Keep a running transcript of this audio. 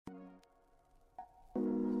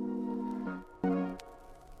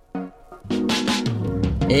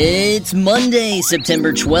It's Monday,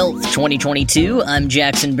 September 12th, 2022. I'm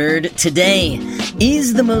Jackson Bird. Today,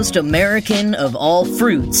 is the most American of all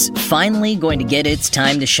fruits finally going to get its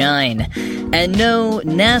time to shine? And no,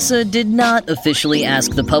 NASA did not officially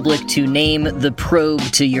ask the public to name the probe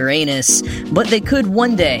to Uranus, but they could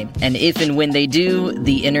one day, and if and when they do,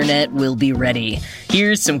 the internet will be ready.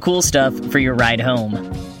 Here's some cool stuff for your ride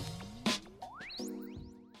home.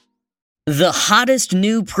 The hottest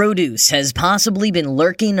new produce has possibly been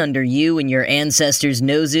lurking under you and your ancestors'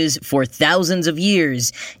 noses for thousands of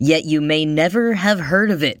years, yet you may never have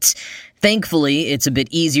heard of it. Thankfully, it's a bit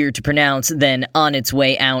easier to pronounce than on its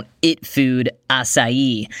way out it food,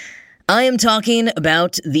 acai. I am talking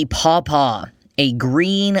about the pawpaw, a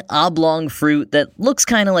green, oblong fruit that looks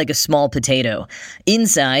kind of like a small potato.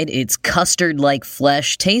 Inside, its custard-like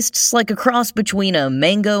flesh tastes like a cross between a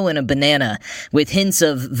mango and a banana, with hints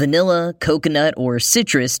of vanilla, coconut, or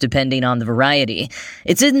citrus depending on the variety.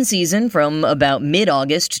 It's in season from about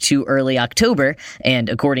mid-August to early October, and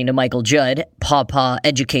according to Michael Judd, pawpaw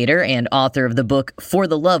educator and author of the book For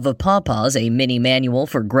the Love of Pawpaws, a mini manual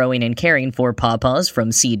for growing and caring for pawpaws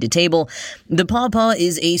from seed to table, the pawpaw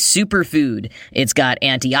is a superfood. It's got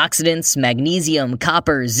antioxidants, magnesium,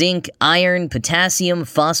 copper, zinc, iron, potassium,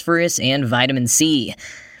 phosphorus, and vitamin C.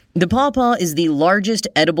 The pawpaw is the largest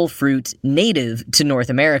edible fruit native to North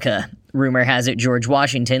America. Rumor has it George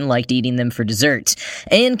Washington liked eating them for dessert,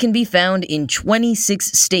 and can be found in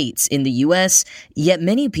 26 states in the U.S., yet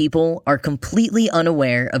many people are completely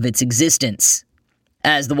unaware of its existence.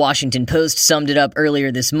 As the Washington Post summed it up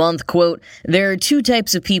earlier this month, quote, "There are two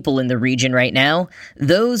types of people in the region right now,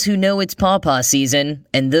 those who know it's pawpaw season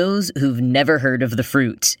and those who've never heard of the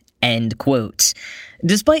fruit," end quote.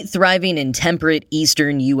 Despite thriving in temperate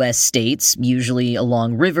eastern U.S. states, usually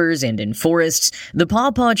along rivers and in forests, the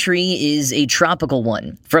pawpaw tree is a tropical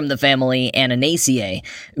one, from the family Ananaceae.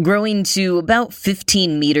 Growing to about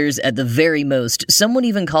 15 meters at the very most, some would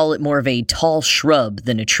even call it more of a tall shrub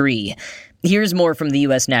than a tree. Here's more from the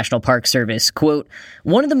U.S. National Park Service, quote,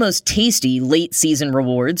 "One of the most tasty late-season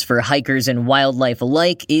rewards for hikers and wildlife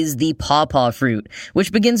alike is the pawpaw fruit,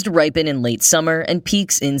 which begins to ripen in late summer and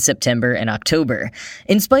peaks in September and October.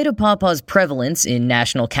 In spite of pawpaw's prevalence in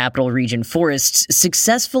National Capital Region forests,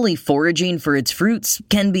 successfully foraging for its fruits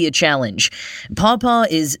can be a challenge. Pawpaw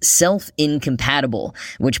is self-incompatible,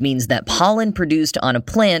 which means that pollen produced on a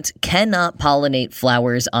plant cannot pollinate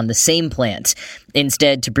flowers on the same plant.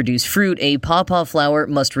 Instead, to produce fruit, a pawpaw flower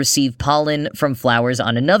must receive pollen from flowers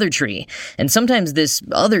on another tree, and sometimes this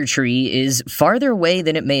other tree is farther away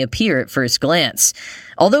than it may appear at first glance.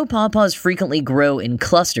 Although pawpaws frequently grow in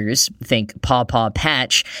clusters, think pawpaw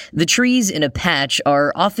patch, the trees in a patch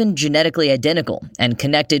are often genetically identical and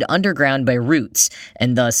connected underground by roots,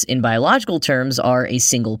 and thus, in biological terms, are a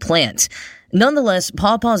single plant. Nonetheless,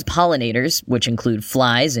 pawpaw's pollinators, which include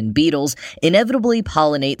flies and beetles, inevitably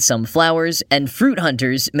pollinate some flowers, and fruit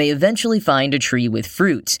hunters may eventually find a tree with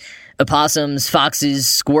fruit. Opossums, foxes,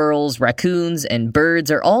 squirrels, raccoons, and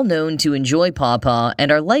birds are all known to enjoy pawpaw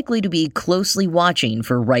and are likely to be closely watching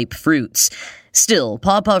for ripe fruits. Still,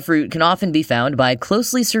 pawpaw fruit can often be found by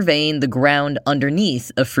closely surveying the ground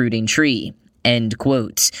underneath a fruiting tree." End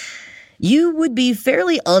quote. You would be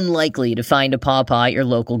fairly unlikely to find a pawpaw at your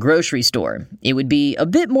local grocery store. It would be a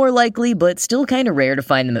bit more likely, but still kind of rare to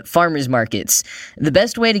find them at farmers markets. The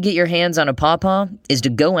best way to get your hands on a pawpaw is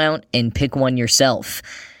to go out and pick one yourself.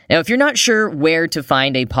 Now, if you're not sure where to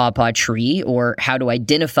find a pawpaw tree or how to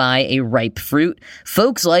identify a ripe fruit,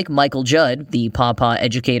 folks like Michael Judd, the pawpaw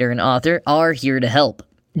educator and author, are here to help.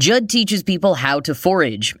 Judd teaches people how to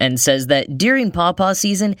forage and says that during pawpaw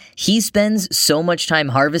season, he spends so much time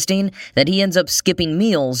harvesting that he ends up skipping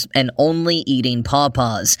meals and only eating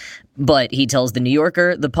pawpaws. But, he tells The New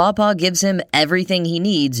Yorker, the pawpaw gives him everything he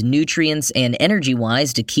needs nutrients and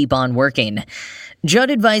energy-wise to keep on working.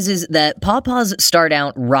 Judd advises that pawpaws start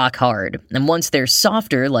out rock hard, and once they're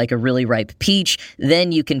softer like a really ripe peach,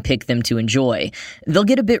 then you can pick them to enjoy. They'll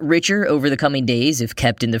get a bit richer over the coming days if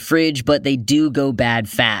kept in the fridge, but they do go bad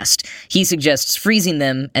fast. He suggests freezing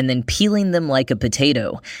them and then peeling them like a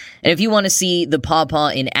potato. And if you want to see the pawpaw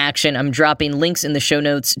in action, I'm dropping links in the show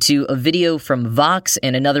notes to a video from Vox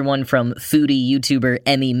and another one from foodie YouTuber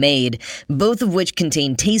Emmy Made, both of which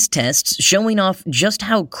contain taste tests showing off just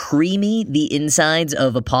how creamy the inside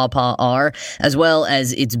of a pawpaw are, as well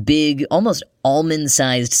as its big, almost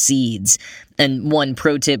almond-sized seeds. And one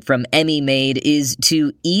pro tip from Emmy Made is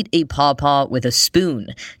to eat a pawpaw with a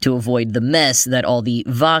spoon to avoid the mess that all the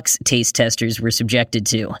Vox taste testers were subjected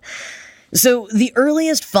to. So, the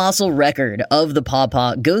earliest fossil record of the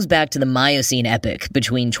pawpaw goes back to the Miocene epoch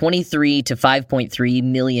between 23 to 5.3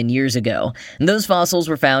 million years ago. And those fossils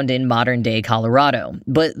were found in modern-day Colorado.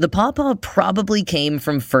 But the pawpaw probably came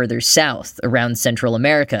from further south, around Central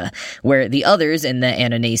America, where the others in the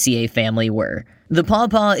Ananaceae family were. The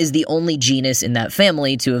pawpaw is the only genus in that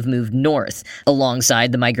family to have moved north,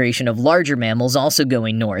 alongside the migration of larger mammals also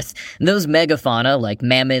going north. Those megafauna, like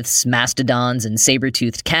mammoths, mastodons, and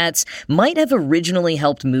saber-toothed cats, might have originally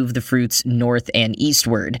helped move the fruits north and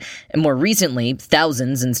eastward. And more recently,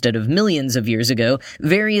 thousands instead of millions of years ago,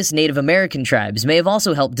 various Native American tribes may have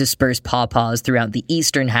also helped disperse pawpaws throughout the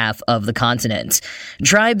eastern half of the continent.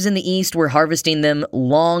 Tribes in the east were harvesting them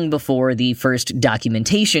long before the first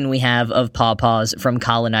documentation we have of pawpaws from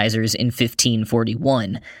colonizers in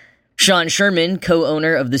 1541. Sean Sherman,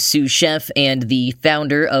 co-owner of the Sioux Chef and the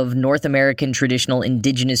founder of North American Traditional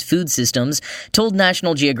Indigenous Food Systems, told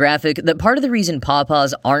National Geographic that part of the reason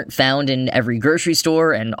pawpaws aren't found in every grocery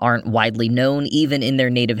store and aren't widely known even in their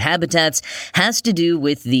native habitats has to do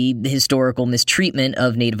with the historical mistreatment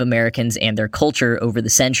of Native Americans and their culture over the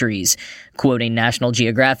centuries. Quoting National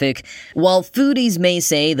Geographic, "While foodies may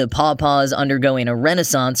say the pawpaw is undergoing a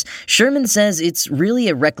renaissance, Sherman says it's really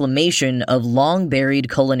a reclamation of long-buried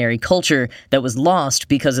culinary culture that was lost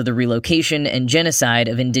because of the relocation and genocide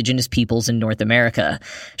of indigenous peoples in North America."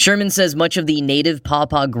 Sherman says much of the native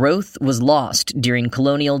pawpaw growth was lost during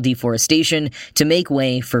colonial deforestation to make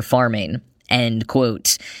way for farming. End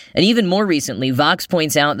quote. And even more recently, Vox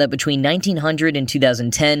points out that between 1900 and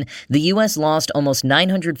 2010, the U.S. lost almost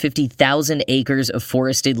 950,000 acres of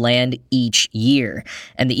forested land each year.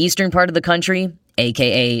 And the eastern part of the country,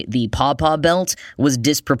 aka the Pawpaw Belt, was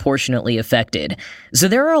disproportionately affected. So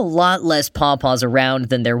there are a lot less pawpaws around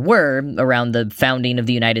than there were around the founding of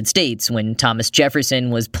the United States, when Thomas Jefferson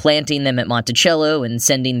was planting them at Monticello and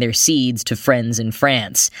sending their seeds to friends in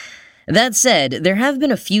France. That said, there have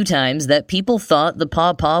been a few times that people thought the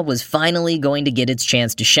pawpaw was finally going to get its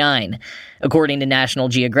chance to shine. According to National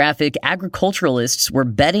Geographic, agriculturalists were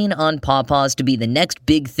betting on pawpaws to be the next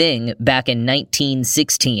big thing back in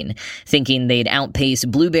 1916, thinking they'd outpace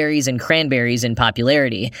blueberries and cranberries in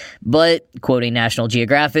popularity. But, quoting National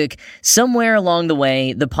Geographic, somewhere along the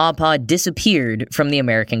way, the pawpaw disappeared from the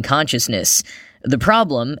American consciousness. The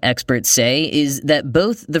problem, experts say, is that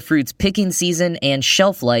both the fruit's picking season and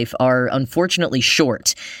shelf life are unfortunately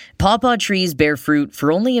short. Pawpaw trees bear fruit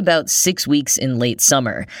for only about 6 weeks in late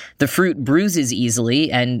summer. The fruit bruises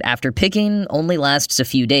easily, and after picking, only lasts a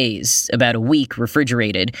few days, about a week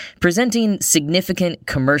refrigerated, presenting significant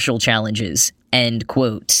commercial challenges. End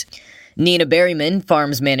quote. Nina Berryman,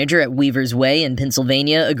 farms manager at Weaver's Way in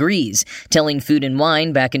Pennsylvania, agrees, telling Food and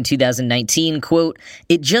Wine back in 2019, quote,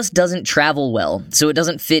 "It just doesn't travel well, so it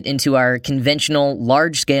doesn't fit into our conventional,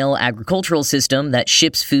 large-scale agricultural system that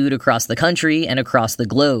ships food across the country and across the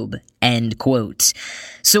globe." End quote.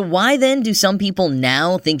 So why then do some people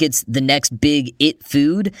now think it's the next big it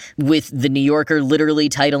food, with The New Yorker literally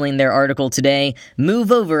titling their article today,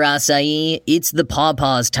 "Move over, acai, it's the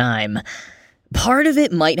pawpaw's time"? Part of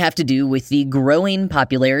it might have to do with the growing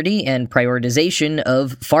popularity and prioritization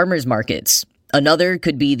of farmers markets. Another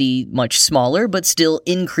could be the much smaller but still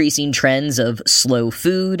increasing trends of slow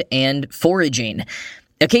food and foraging.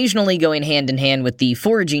 Occasionally going hand in hand with the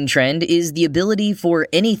foraging trend is the ability for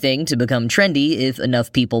anything to become trendy if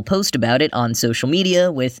enough people post about it on social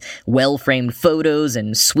media with well-framed photos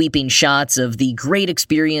and sweeping shots of the great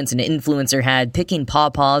experience an influencer had picking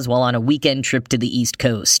pawpaws while on a weekend trip to the East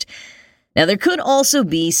Coast. Now, there could also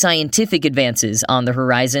be scientific advances on the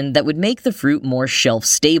horizon that would make the fruit more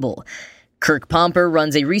shelf-stable. Kirk Pomper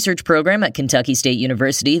runs a research program at Kentucky State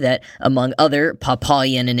University that, among other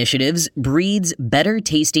Pawpawian initiatives, breeds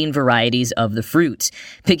better-tasting varieties of the fruit,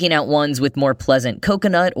 picking out ones with more pleasant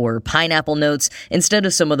coconut or pineapple notes instead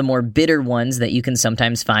of some of the more bitter ones that you can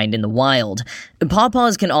sometimes find in the wild.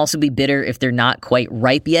 Pawpaws can also be bitter if they're not quite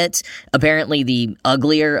ripe yet. Apparently, the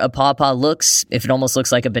uglier a pawpaw looks, if it almost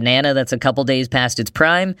looks like a banana that's a couple days past its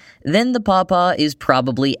prime, then the pawpaw is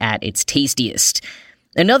probably at its tastiest.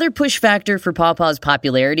 Another push factor for pawpaw's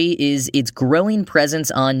popularity is its growing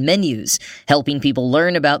presence on menus, helping people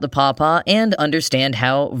learn about the pawpaw and understand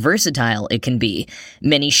how versatile it can be.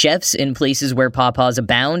 Many chefs in places where pawpaws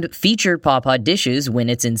abound feature pawpaw dishes when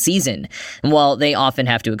it's in season. While they often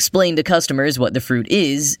have to explain to customers what the fruit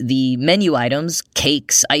is, the menu items,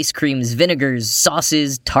 cakes, ice creams, vinegars,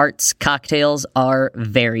 sauces, tarts, cocktails, are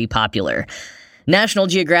very popular. National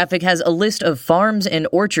Geographic has a list of farms and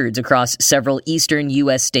orchards across several eastern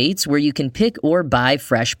U.S. states where you can pick or buy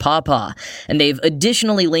fresh pawpaw. And they've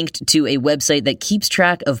additionally linked to a website that keeps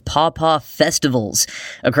track of pawpaw festivals.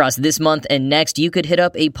 Across this month and next, you could hit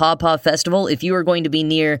up a pawpaw festival if you are going to be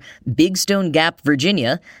near Big Stone Gap,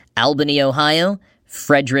 Virginia, Albany, Ohio,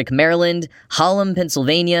 Frederick, Maryland, Hallam,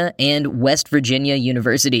 Pennsylvania, and West Virginia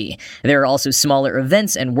University. There are also smaller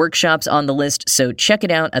events and workshops on the list, so check it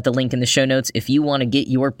out at the link in the show notes if you want to get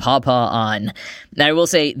your pawpaw on. Now, I will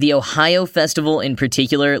say the Ohio Festival in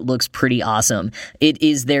particular looks pretty awesome. It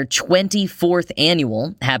is their 24th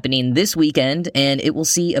annual, happening this weekend, and it will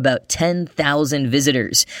see about 10,000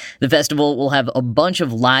 visitors. The festival will have a bunch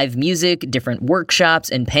of live music, different workshops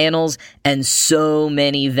and panels, and so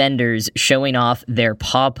many vendors showing off their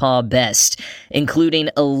pawpaw best, including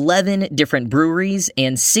 11 different breweries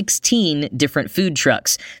and 16 different food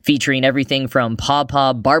trucks, featuring everything from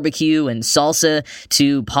pawpaw barbecue and salsa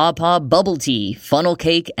to pawpaw bubble tea, funnel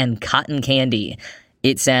cake, and cotton candy.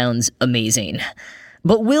 It sounds amazing.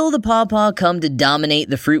 But will the pawpaw come to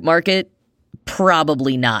dominate the fruit market?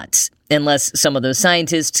 Probably not, unless some of those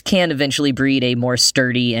scientists can eventually breed a more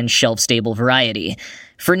sturdy and shelf-stable variety.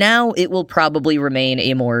 For now, it will probably remain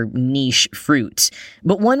a more niche fruit,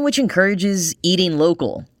 but one which encourages eating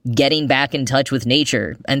local, getting back in touch with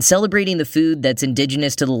nature, and celebrating the food that's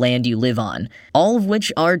indigenous to the land you live on, all of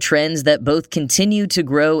which are trends that both continue to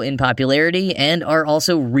grow in popularity and are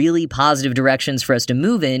also really positive directions for us to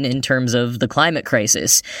move in terms of the climate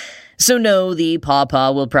crisis. So no, the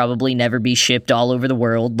pawpaw will probably never be shipped all over the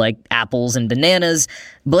world like apples and bananas,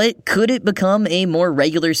 but could it become a more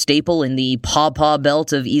regular staple in the pawpaw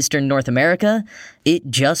belt of eastern North America? It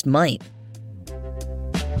just might.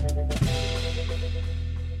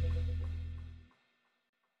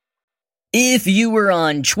 If you were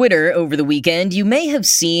on Twitter over the weekend, you may have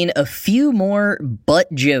seen a few more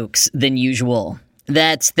butt jokes than usual.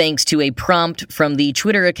 That's thanks to a prompt from the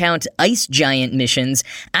Twitter account Ice Giant Missions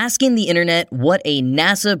asking the internet what a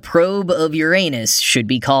NASA probe of Uranus should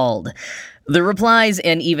be called. The replies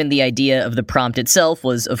and even the idea of the prompt itself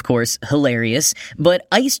was, of course, hilarious, but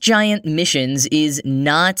Ice Giant Missions is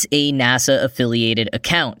not a NASA-affiliated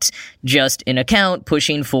account, just an account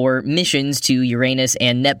pushing for missions to Uranus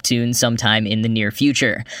and Neptune sometime in the near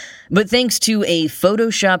future. But thanks to a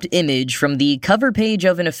photoshopped image from the cover page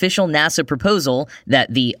of an official NASA proposal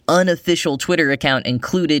that the unofficial Twitter account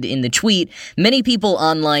included in the tweet, many people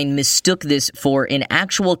online mistook this for an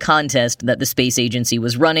actual contest that the space agency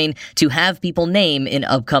was running to have people name an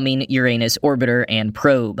upcoming Uranus orbiter and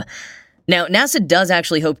probe. Now, NASA does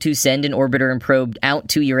actually hope to send an orbiter and probe out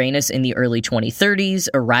to Uranus in the early 2030s,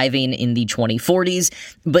 arriving in the 2040s,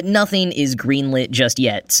 but nothing is greenlit just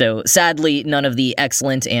yet, so sadly, none of the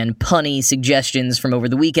excellent and punny suggestions from over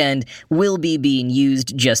the weekend will be being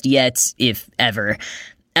used just yet, if ever.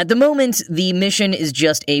 At the moment, the mission is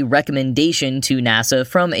just a recommendation to NASA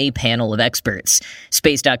from a panel of experts.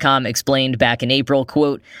 Space.com explained back in April,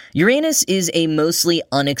 quote, "Uranus is a mostly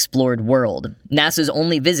unexplored world. NASA's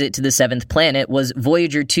only visit to the seventh planet was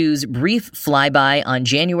Voyager 2's brief flyby on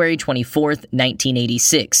January 24th,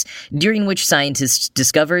 1986, during which scientists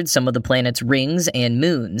discovered some of the planet's rings and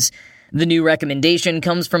moons. The new recommendation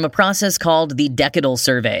comes from a process called the Decadal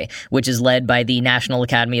Survey, which is led by the National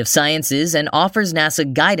Academy of Sciences and offers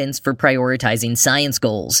NASA guidance for prioritizing science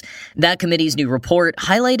goals. That committee's new report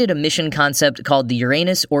highlighted a mission concept called the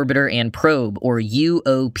Uranus Orbiter and Probe, or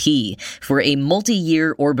UOP, for a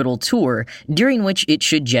multi-year orbital tour, during which it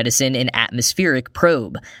should jettison an atmospheric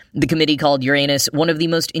probe. The committee called Uranus one of the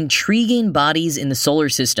most intriguing bodies in the solar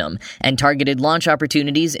system and targeted launch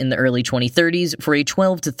opportunities in the early 2030s for a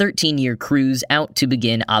 12 to 13-year cruise out to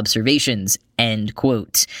begin observations." End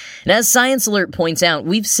quote. And as Science Alert points out,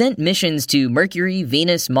 we've sent missions to Mercury,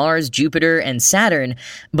 Venus, Mars, Jupiter, and Saturn,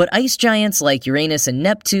 but ice giants like Uranus and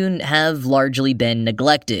Neptune have largely been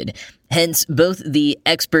neglected. Hence, both the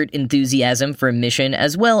expert enthusiasm for a mission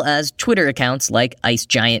as well as Twitter accounts like Ice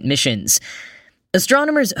Giant Missions.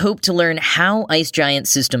 Astronomers hope to learn how ice giant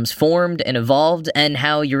systems formed and evolved and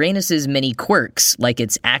how Uranus's many quirks, like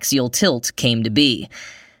its axial tilt, came to be.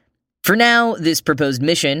 For now, this proposed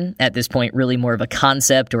mission, at this point really more of a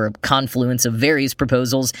concept or a confluence of various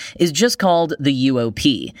proposals, is just called the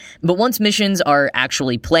UOP. But once missions are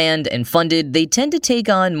actually planned and funded, they tend to take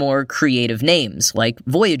on more creative names, like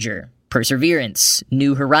Voyager, Perseverance,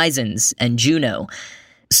 New Horizons, and Juno.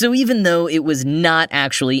 So even though it was not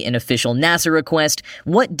actually an official NASA request,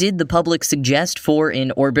 what did the public suggest for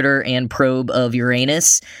an orbiter and probe of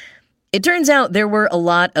Uranus? It turns out there were a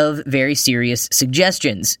lot of very serious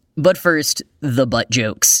suggestions. But first, the butt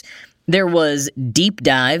jokes. There was deep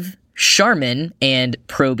dive, Charmin, and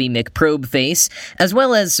Proby McProbeface, as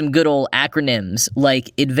well as some good old acronyms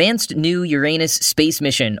like Advanced New Uranus Space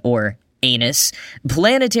Mission, or ANUS,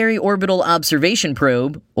 Planetary Orbital Observation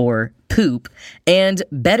Probe, or POOP, and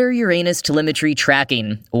Better Uranus Telemetry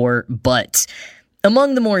Tracking, or BUT.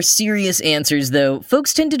 Among the more serious answers, though,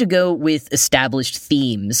 folks tended to go with established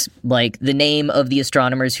themes, like the name of the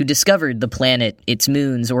astronomers who discovered the planet, its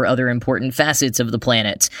moons, or other important facets of the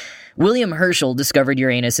planet. William Herschel discovered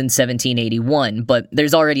Uranus in 1781, but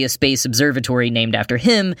there's already a space observatory named after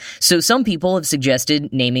him, so some people have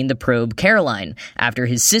suggested naming the probe Caroline, after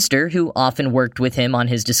his sister, who often worked with him on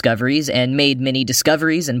his discoveries and made many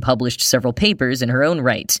discoveries and published several papers in her own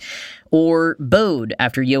right. Or Bode,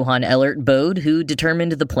 after Johann Elert Bode, who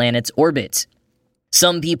determined the planet's orbit.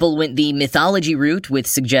 Some people went the mythology route with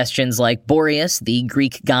suggestions like Boreas, the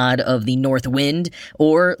Greek god of the north wind,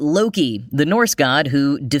 or Loki, the Norse god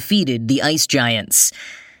who defeated the ice giants.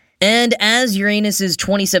 And as Uranus's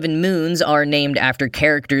 27 moons are named after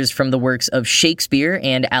characters from the works of Shakespeare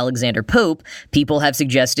and Alexander Pope, people have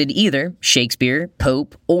suggested either Shakespeare,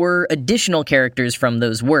 Pope, or additional characters from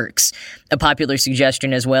those works. A popular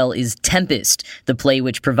suggestion as well is Tempest, the play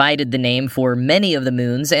which provided the name for many of the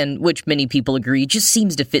moons and which many people agree just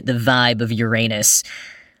seems to fit the vibe of Uranus.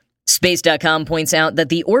 Space.com points out that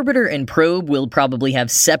the orbiter and probe will probably have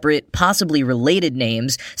separate, possibly related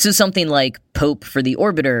names, so something like Pope for the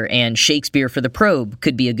orbiter and Shakespeare for the probe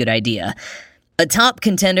could be a good idea. A top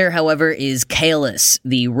contender, however, is Caelus,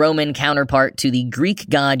 the Roman counterpart to the Greek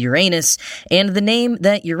god Uranus, and the name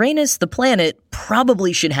that Uranus, the planet,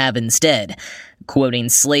 probably should have instead. Quoting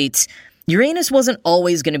Slate, Uranus wasn't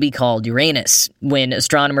always going to be called Uranus. When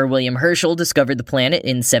astronomer William Herschel discovered the planet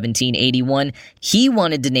in 1781, he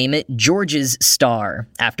wanted to name it George's Star,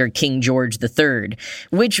 after King George III,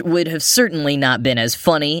 which would have certainly not been as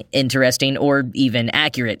funny, interesting, or even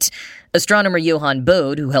accurate. Astronomer Johann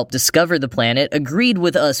Bode, who helped discover the planet, agreed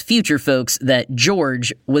with us future folks that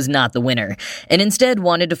George was not the winner, and instead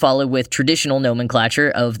wanted to follow with traditional nomenclature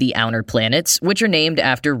of the outer planets, which are named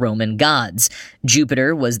after Roman gods.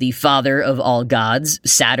 Jupiter was the father of all gods,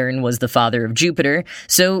 Saturn was the father of Jupiter,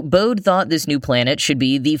 so Bode thought this new planet should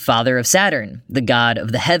be the father of Saturn, the god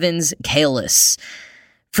of the heavens, Caelus.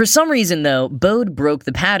 For some reason, though, Bode broke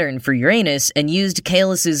the pattern for Uranus and used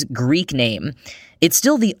Caelus's Greek name. It's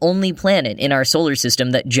still the only planet in our solar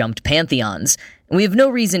system that jumped pantheons. We have no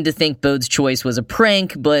reason to think Bode's choice was a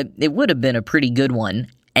prank, but it would have been a pretty good one.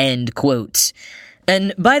 End quote.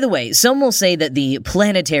 And by the way, some will say that the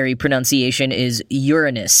planetary pronunciation is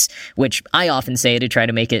Uranus, which I often say to try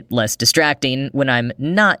to make it less distracting when I'm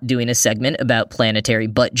not doing a segment about planetary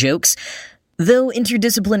butt jokes. Though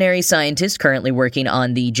interdisciplinary scientist currently working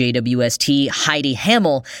on the JWST, Heidi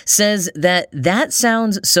Hamel, says that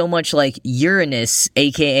sounds so much like Uranus,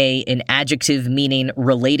 aka an adjective meaning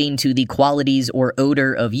relating to the qualities or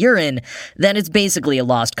odor of urine, that it's basically a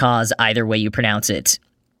lost cause either way you pronounce it.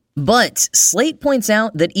 But Slate points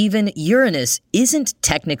out that even Uranus isn't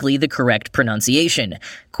technically the correct pronunciation.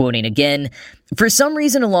 Quoting again, for some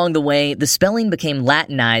reason along the way, the spelling became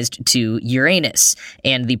Latinized to Uranus,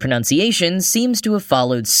 and the pronunciation seems to have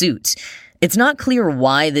followed suit. It's not clear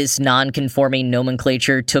why this non-conforming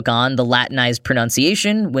nomenclature took on the Latinized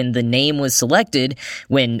pronunciation when the name was selected,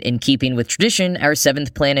 when, in keeping with tradition, our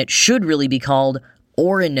seventh planet should really be called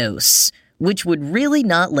Oranos, which would really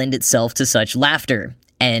not lend itself to such laughter.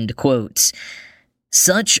 End quote.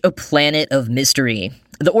 Such a planet of mystery.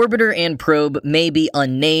 The orbiter and probe may be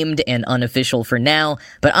unnamed and unofficial for now,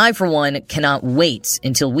 but I, for one, cannot wait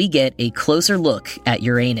until we get a closer look at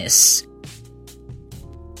Uranus.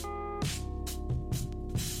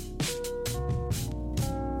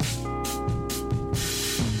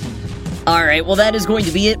 Alright, well that is going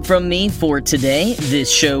to be it from me for today.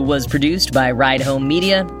 This show was produced by Ride Home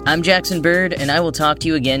Media. I'm Jackson Bird, and I will talk to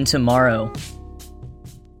you again tomorrow.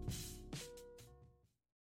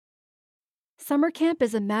 Summer camp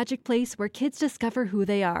is a magic place where kids discover who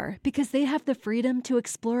they are because they have the freedom to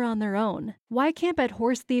explore on their own. Y Camp at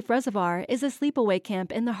Horse Thief Reservoir is a sleepaway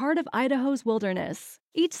camp in the heart of Idaho's wilderness.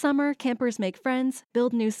 Each summer, campers make friends,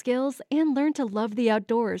 build new skills, and learn to love the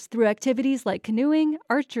outdoors through activities like canoeing,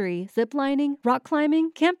 archery, ziplining, rock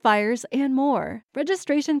climbing, campfires, and more.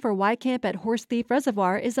 Registration for Y Camp at Horse Thief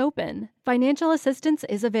Reservoir is open. Financial assistance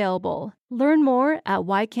is available. Learn more at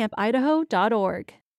ycampidaho.org.